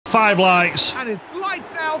5 likes. And it's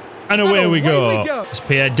lights out. And away we go. As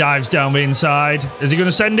Pierre dives down the inside. Is he going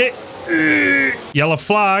to send it? Yellow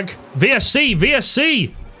flag. VSC,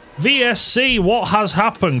 VSC. VSC, what has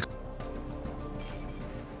happened?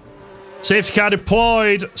 Safety car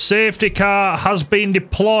deployed. Safety car has been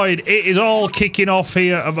deployed. It is all kicking off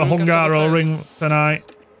here at the Hungary ring tonight.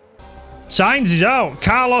 Sainz is out.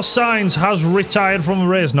 Carlos Sainz has retired from the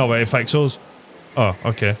race. No, it affects us. Oh,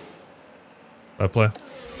 okay. Fair play.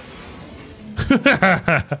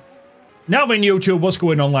 Now then, YouTube, what's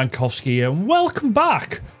going on? Lankofski, and welcome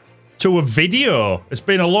back to a video. It's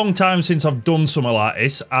been a long time since I've done something like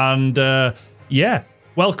this, and yeah,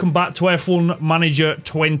 welcome back to F1 Manager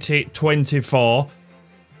 2024.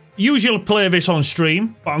 Usually play this on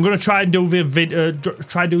stream, but I'm going to try and do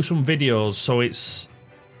some videos so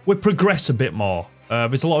we progress a bit more.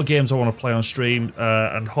 There's a lot of games I want to play on stream,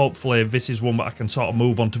 and hopefully this is one that I can sort of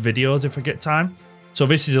move on to videos if I get time. So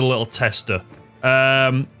this is a little tester.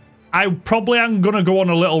 I probably am going to go on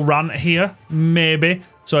a little rant here, maybe.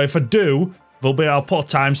 So if I do, I'll put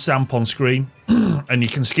a timestamp on screen, and you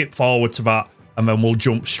can skip forward to that, and then we'll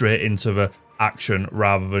jump straight into the action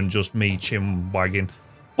rather than just me chin wagging.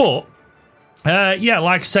 But yeah,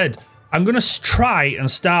 like I said, I'm going to try and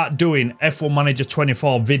start doing F1 Manager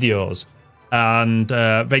 24 videos, and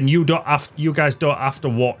then you guys don't have to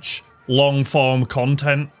watch long form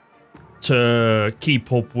content to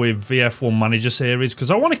keep up with the F1 Manager series,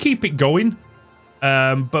 because I want to keep it going.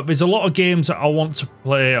 But there's a lot of games that I want to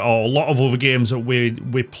play, or a lot of other games that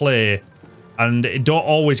we play, and it don't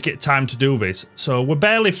always get time to do this. So we're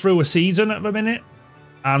barely through a season at the minute,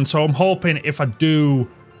 and so I'm hoping if I do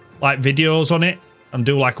like videos on it and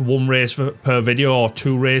do like 1 race per video or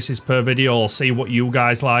 2 races per video, or see what you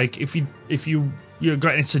guys like. If you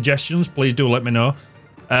got any suggestions, please do let me know.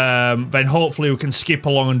 Then hopefully we can skip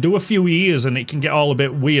along and do a few years, and it can get all a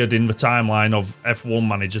bit weird in the timeline of F1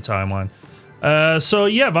 Manager timeline. So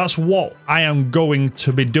yeah, that's what I am going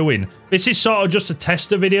to be doing. This is sort of just a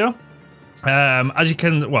tester video. As you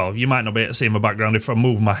can, well, you might not be able to see in my background. If I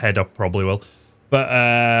move my head, I probably will.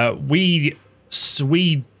 But we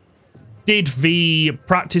did the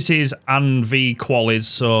practices and the qualies.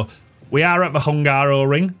 So we are at the Hungary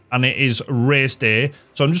ring, and it is race day.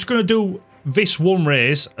 So I'm just going to do this 1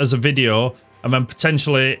 race as a video, and then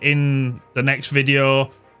potentially in the next video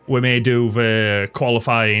we may do the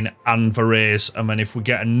qualifying and the race, and then if we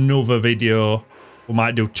get another video we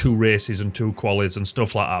might do 2 races and 2 qualies and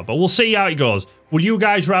stuff like that. But we'll see how it goes. Would you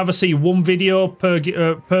guys rather see 1 video per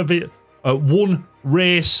 1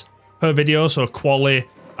 race per video, so quali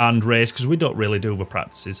and race, because we don't really do the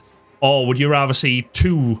practices, or would you rather see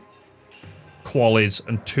 2 qualies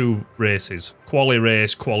and 2 races? Quali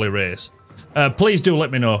race, quali race. Please do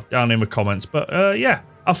let me know down in the comments. But yeah,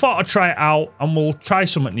 I thought I'd try it out, and we'll try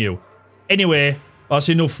something new. Anyway, that's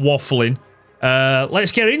enough waffling.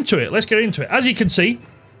 Let's get into it. Let's get into it. As you can see,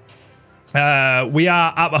 we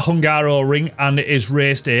are at the Hungary ring, and it is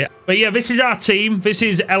race day. But yeah, this is our team. This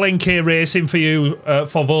is LNK Racing for you,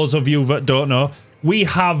 for those of you that don't know. We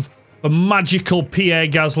have the magical Pierre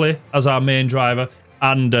Gasly as our main driver,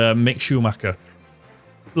 and Mick Schumacher.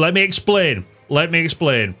 Let me explain. Let me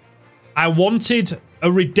explain. I wanted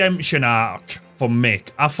a redemption arc for Mick.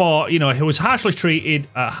 I thought, you know, he was harshly treated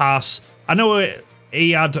at Haas. I know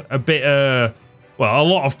he had a bit, well, a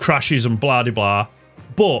lot of crashes and blah de blah,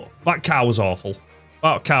 but that car was awful.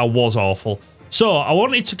 That car was awful. So I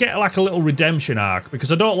wanted to get like a little redemption arc,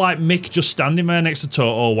 because I don't like Mick just standing there next to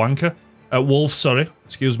Toto Wanker. Wolf, sorry.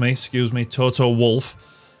 Excuse me, Toto Wolf.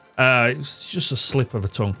 It's just a slip of a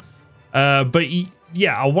tongue. But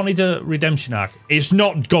yeah, I wanted a redemption arc. It's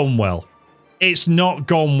not gone well. It's not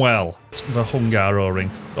gone well. It's the Hungary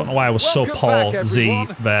ring. Don't know why I was so Paul Z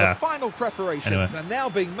there. The final preparations are now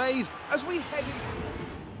being made as we head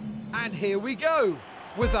into... And here we go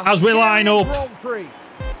with the as we line up.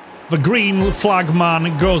 The green flag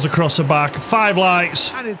man goes across the back. 5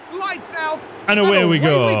 lights. And it's lights out. And away we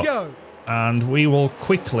go. And we will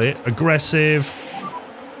quickly aggressive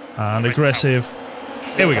and aggressive.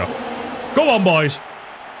 Here we go. Go on, boys.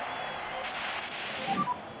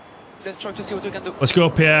 Let's try to see what we can do. Let's go,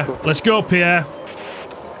 Pierre. Let's go, Pierre.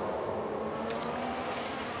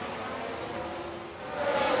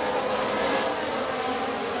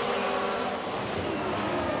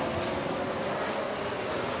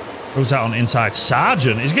 Who's that on the inside?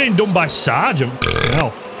 Sargent. He's getting done by Sargent. Fucking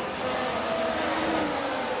hell.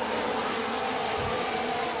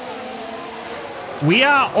 We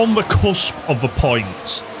are on the cusp of the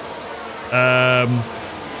points.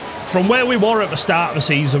 From where we were at the start of the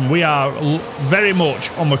season, we are very much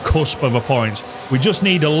on the cusp of the points. We just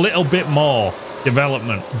need a little bit more.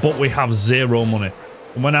 development, but we have zero money.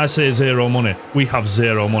 And when I say zero money, we have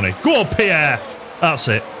zero money. Go, Pierre! That's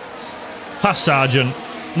it. Pass Sergeant.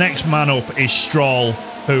 Next man up is Stroll,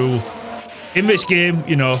 who, in this game,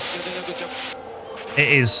 you know,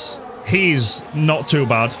 he's not too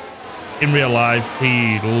bad. In real life,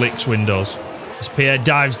 he licks windows. As Pierre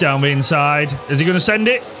dives down the inside. Is he going to send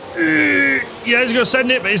it? Yeah, he's going to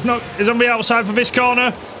send it, but he's not. He's on the outside for this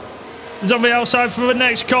corner. He's on the outside for the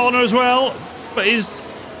next corner as well. But he's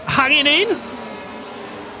hanging in.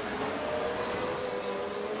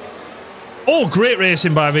 Oh, great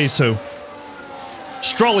racing by these two.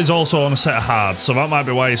 Stroll is also on a set of hards, so that might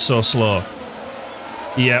be why he's so slow.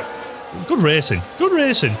 Yep. Good racing. Good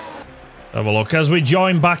racing. Have a look. As we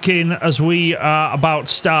join back in, as we are about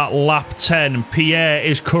to start lap 10, Pierre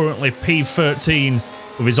is currently P13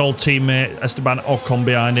 with his old teammate Esteban Ocon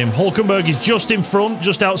behind him. Hulkenberg is just in front,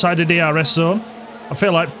 just outside the DRS zone. I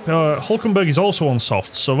feel like Hulkenberg is also on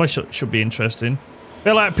soft, so that should be interesting. I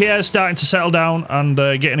feel like Pierre's starting to settle down and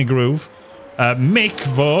get in a groove. Mick,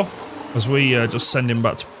 though, as we just send him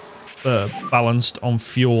back to balanced on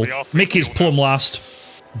fuel. Mick is plumb last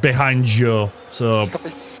behind Joe. So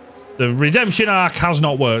the redemption arc has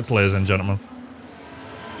not worked, ladies and gentlemen.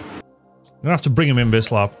 I'm going to have to bring him in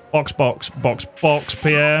this lap. Box, box, box, box,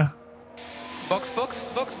 Pierre. Box, box,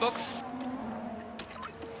 box, box.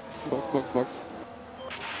 Box, box, box.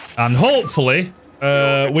 And hopefully,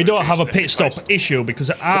 we don't have a pit stop issue because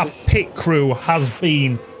our pit crew has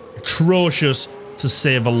been atrocious to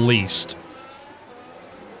say the least.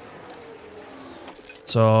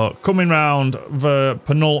 So, coming round the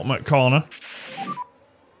penultimate corner.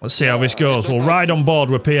 Let's see how this goes. We'll ride on board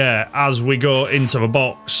with Pierre as we go into the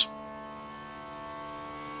box.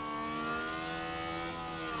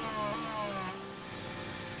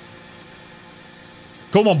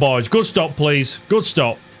 Come on, boys. Good stop, please. Good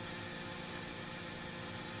stop.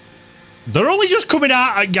 They're only just coming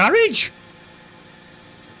out at garage.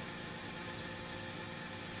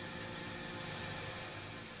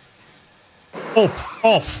 Up,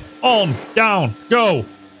 off, on, down, go.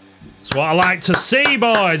 That's what I like to see,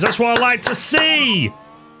 boys. That's what I like to see.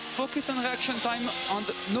 Focus on reaction time and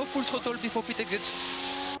no full throttle before pit exit.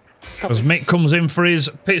 As Mick comes in for his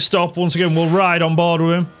pit stop, once again, we'll ride on board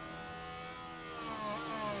with him.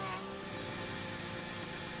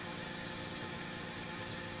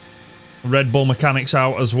 Red Bull mechanics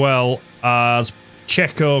out as well as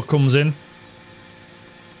Checo comes in.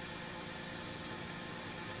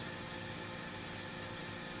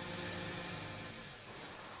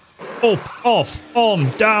 Up, off, on,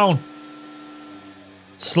 down.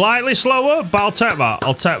 Slightly slower, but I'll take that.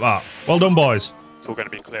 I'll take that. Well done, boys. It's all going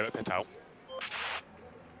to be clear at pit out.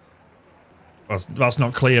 That's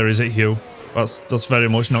not clear, is it, Hugh? That's very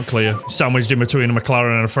much not clear. Sandwiched in between a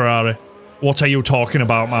McLaren and a Ferrari. What are you talking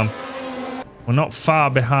about, man? We're not far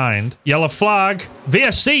behind. Yellow flag.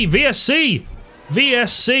 VSC, VSC.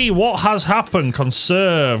 VSC, what has happened?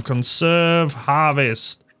 Conserve, conserve,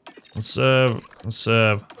 harvest. Conserve,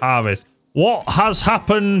 conserve, harvest. What has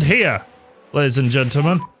happened here, ladies and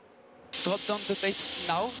gentlemen? Drop down the pace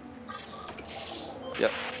now.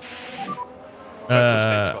 Yep.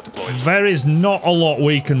 There is not a lot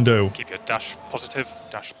we can do. Keep your dash positive,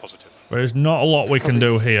 dash positive. There is not a lot we can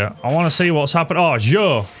do here. I want to see what's happened. Oh,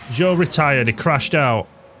 Joe. Joe retired. He crashed out.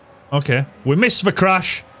 Okay. We missed the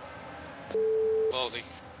crash.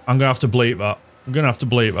 I'm going to have to bleep that. I'm going to have to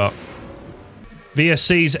bleep that.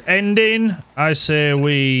 VSC's ending. I say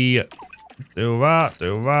we do that,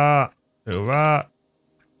 do that, do that.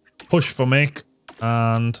 Push for Mick.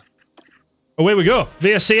 And away we go.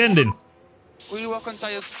 VSC ending. We work on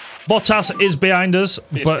tires. Bottas is behind us,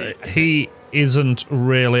 but he isn't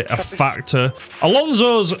really a factor.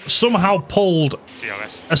 Alonso's somehow pulled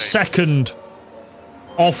a second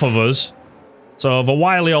off of us. So the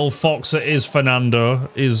wily old fox that is Fernando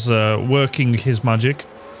is working his magic.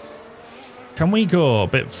 Can we go a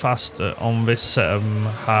bit faster on this set of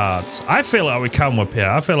hards? I feel like we can with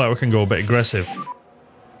Pierre. I feel like we can go a bit aggressive.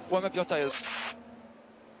 Warm up your tires.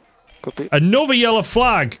 Copy. Another yellow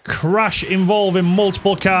flag. Crash involving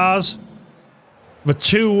multiple cars. The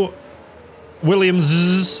two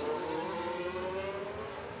Williamses.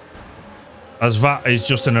 As that is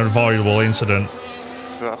just an avoidable incident.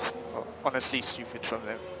 Well, honestly stupid from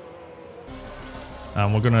them.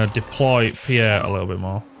 And we're going to deploy Pierre a little bit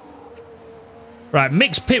more. Right,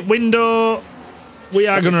 mixed pit window. We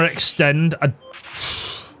are going to extend.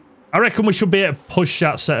 I reckon we should be able to push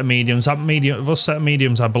that set of mediums. That set of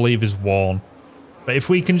mediums, I believe, is worn. But if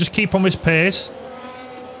we can just keep on this pace,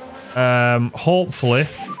 hopefully.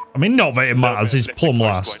 I mean, not that it matters. He's plumb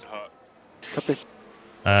last. Copy.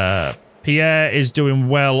 Pierre is doing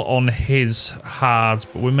well on his hards,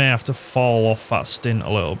 but we may have to fall off that stint a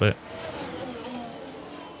little bit.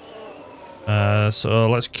 So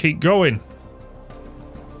let's keep going.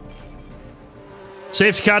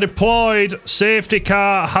 Safety car deployed. Safety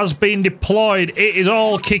car has been deployed. It is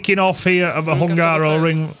all kicking off here at the Hungary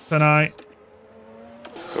ring tonight.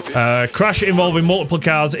 Crash involving multiple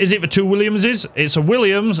cars. Is it the two Williamses? It's a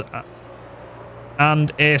Williams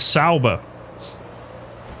and a Sauber.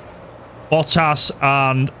 Bottas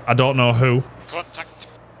and I don't know who. Contact.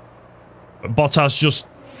 Bottas just,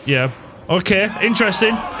 yeah. Okay,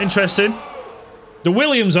 interesting, interesting. The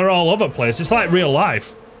Williams are all over the place. It's like real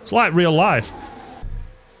life. It's like real life.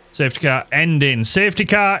 Safety car ending. Safety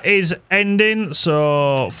car is ending,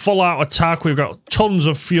 so full out attack. We've got tons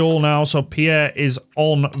of fuel now, so Pierre is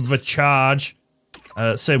on the charge.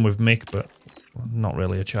 Same with Mick, but not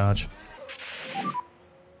really a charge.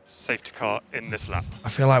 Safety car in this lap. I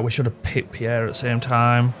feel like we should have picked Pierre at the same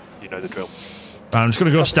time. You know the drill. I'm just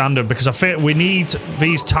going to go standard because I think we need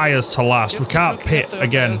these tyres to last. We can't pit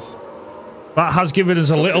again. That has given us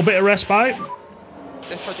a little bit of respite.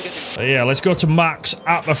 Yeah, let's go to Max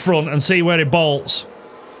at the front and see where he bolts.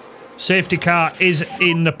 Safety car is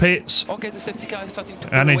in the pits. Okay, the safety car is starting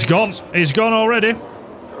to... And it's gone. It's gone already.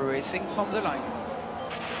 Racing from the line.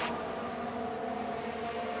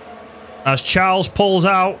 As Charles pulls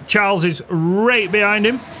out, Charles is right behind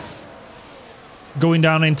him. Going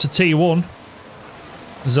down into T1.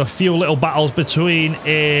 There's a few little battles between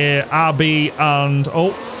RB and...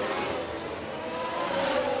 Oh.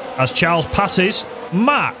 As Charles passes,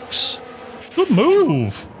 Max. Good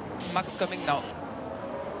move. Max coming now.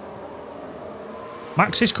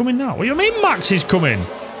 Max is coming now. What do you mean Max is coming?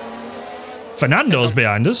 Fernando's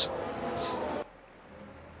behind us.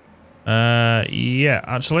 Yeah,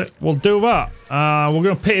 actually, we'll do that. We're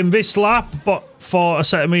going to pit him this lap, but for a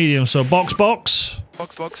set of mediums. So box. Box.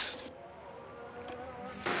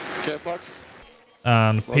 Okay, box.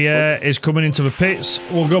 And Pierre is coming into the pits.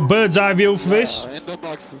 We'll go bird's eye view for this. In the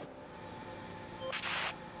box.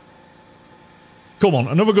 Come on,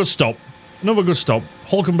 another good stop. Another good stop.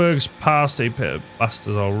 Hulkenberg's past. He pitted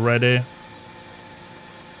bastards already.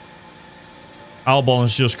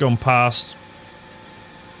 Albon's just gone past.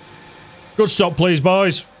 Good stop, please,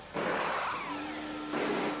 boys.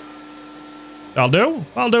 That'll do.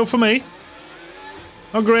 That'll do for me.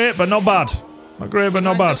 Not great, but not bad. Not great, but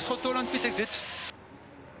not bad.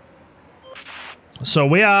 So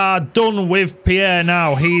we are done with Pierre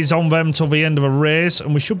now. He's on them till the end of the race,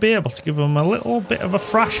 and we should be able to give him a little bit of a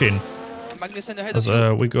thrashing as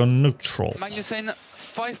we go neutral. Magnussen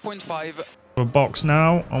 5.5. A box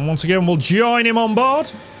now, and once again we'll join him on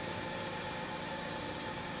board.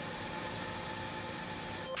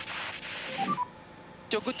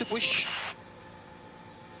 You're good to push.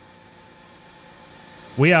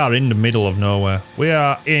 We are in the middle of nowhere. We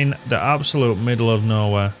are in the absolute middle of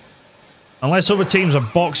nowhere. Unless other teams are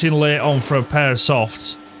boxing late on for a pair of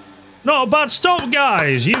softs. Not a bad stop,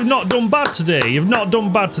 guys. You've not done bad today. You've not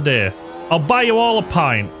done bad today. I'll buy you all a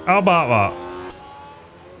pint. How about that?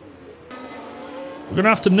 We're going to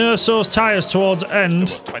have to nurse those tyres towards the end.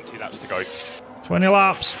 Still got 20 laps to go. 20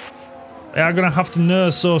 laps. We are going to have to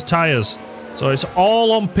nurse those tyres. So it's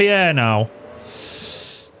all on Pierre now.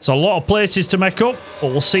 It's a lot of places to make up,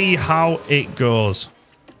 but we'll see how it goes.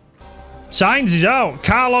 Sainz is out.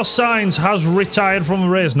 Carlos Sainz has retired from the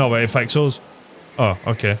race. No, it affects us. Oh,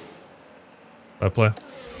 okay. Fair play.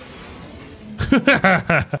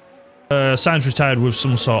 Sainz retired with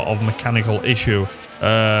some sort of mechanical issue.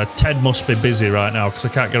 Ted must be busy right now because I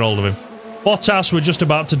can't get hold of him. Bottas we're just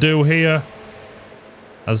about to do here.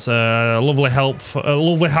 As a lovely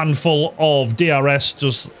handful of DRS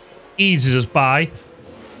just eases us by.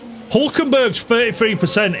 Hulkenberg's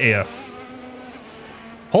 33% here.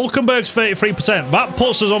 Hulkenberg's 33%. That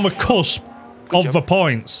puts us on the cusp of the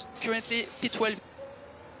points. Currently P12.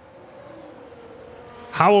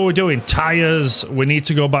 How are we doing? Tyres. We need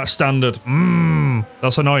to go back standard.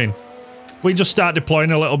 That's annoying. We just start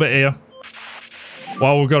deploying a little bit here.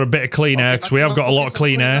 Well, we've got a bit of clean air because we have got a lot of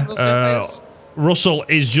clean air. Russell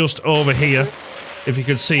is just over here. If you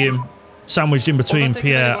could see him sandwiched in between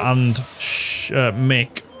Pierre and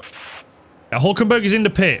Mick. Hulkenberg is in the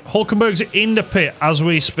pit. Hulkenberg's in the pit as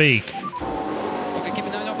we speak. Okay, keep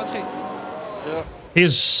an eye on your battery. Yeah.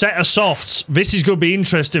 His set of softs. This is going to be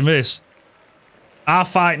interesting, this. Our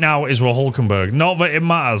fight now is with Hulkenberg. Not that it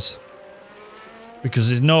matters. Because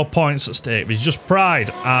there's no points at stake. It's just pride.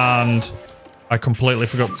 And I completely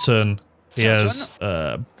forgot to turn Pierre's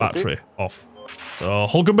battery off. So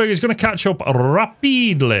Hulkenberg is going to catch up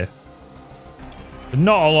rapidly.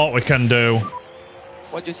 Not a lot we can do.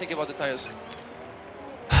 What do you think about the tires?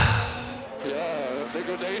 Yeah,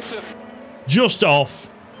 degradation. Just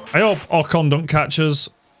off. I hope Ocon don't catch us.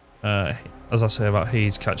 As I say about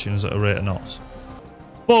he's catching us at a rate of knots.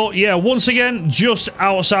 But yeah, once again, just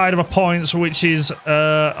outside of a points, which is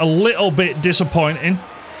a little bit disappointing.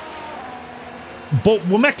 But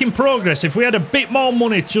we're making progress. If we had a bit more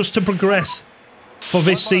money just to progress for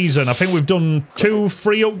this season, I think we've done 2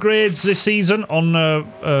 free upgrades this season on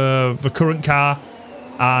the current car.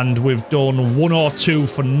 And we've done 1 or 2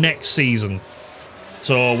 for next season.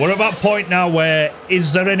 So we're at that point now where,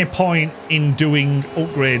 is there any point in doing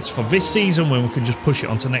upgrades for this season when we can just push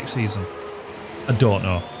it onto next season? I don't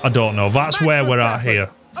know. I don't know. That's where we're at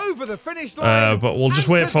here. Over the finish line, but we'll just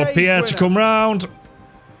wait for Pierre to come round.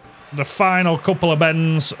 The final couple of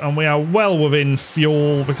bends, and we are well within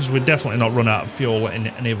fuel because we're definitely not run out of fuel in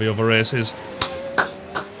any of the other races.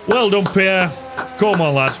 Well done, Pierre. Come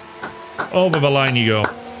on, lad. Over the line you go.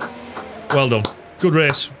 Well done. Good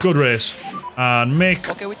race. Good race. And Mick.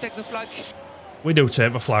 Okay, we take the flag. We do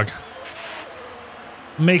take the flag.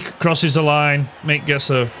 Mick crosses the line. Mick gets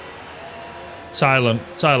a silent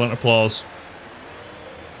applause.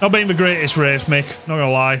 Not been the greatest race, Mick. Not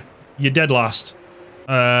gonna lie. You're dead last.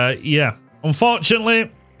 Yeah.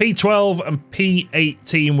 Unfortunately, P12 and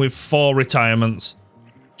P18 with 4 retirements.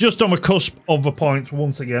 Just on the cusp of the points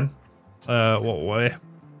once again. What way?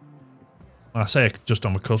 I say just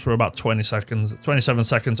on the cusp. We're about 27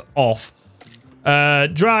 seconds off.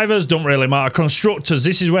 Drivers don't really matter. Constructors,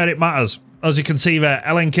 this is where it matters. As you can see there,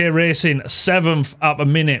 LNK Racing 7th at the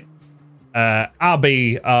minute.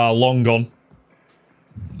 RB are long gone.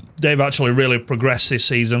 They've actually really progressed this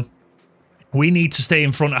season. We need to stay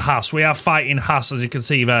in front of Haas. We are fighting Haas, as you can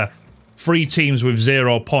see there. 3 teams with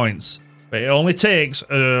 0 points. But it only takes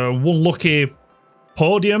 1 lucky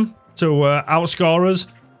podium to outscore us.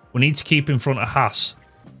 We need to keep in front of Haas.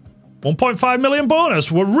 1.5 million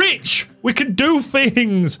bonus. We're rich. We can do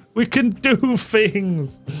things. We can do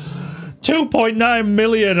things. 2.9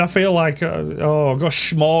 million. I feel like, oh, I've got a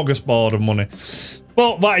smorgasbord of money.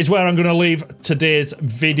 But that is where I'm going to leave today's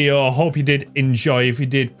video. I hope you did enjoy. If you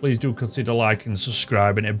did, please do consider liking and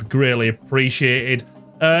subscribing. It'd be greatly appreciated.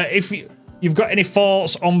 If you've got any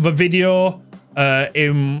thoughts on the video,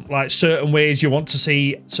 in like certain ways you want to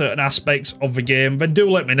see certain aspects of the game, then do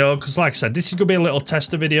let me know, because like I said, this is gonna be a little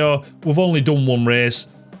tester video. We've only done 1 race.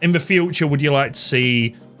 In the future, would you like to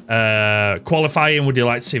see qualifying? Would you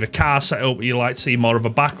like to see the car setup? Would you like to see more of a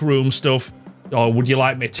backroom stuff, or would you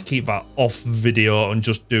like me to keep that off video and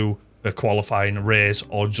just do the qualifying race,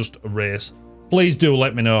 or just a race? Please do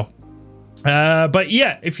let me know. But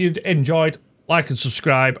yeah, if you enjoyed, like and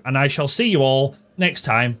subscribe, and I shall see you all next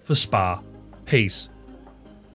time for Spa. Peace.